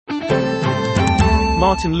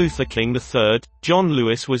Martin Luther King III, John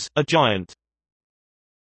Lewis was a giant.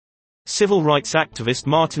 Civil rights activist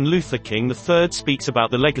Martin Luther King III speaks about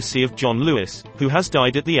the legacy of John Lewis, who has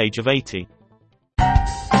died at the age of 80.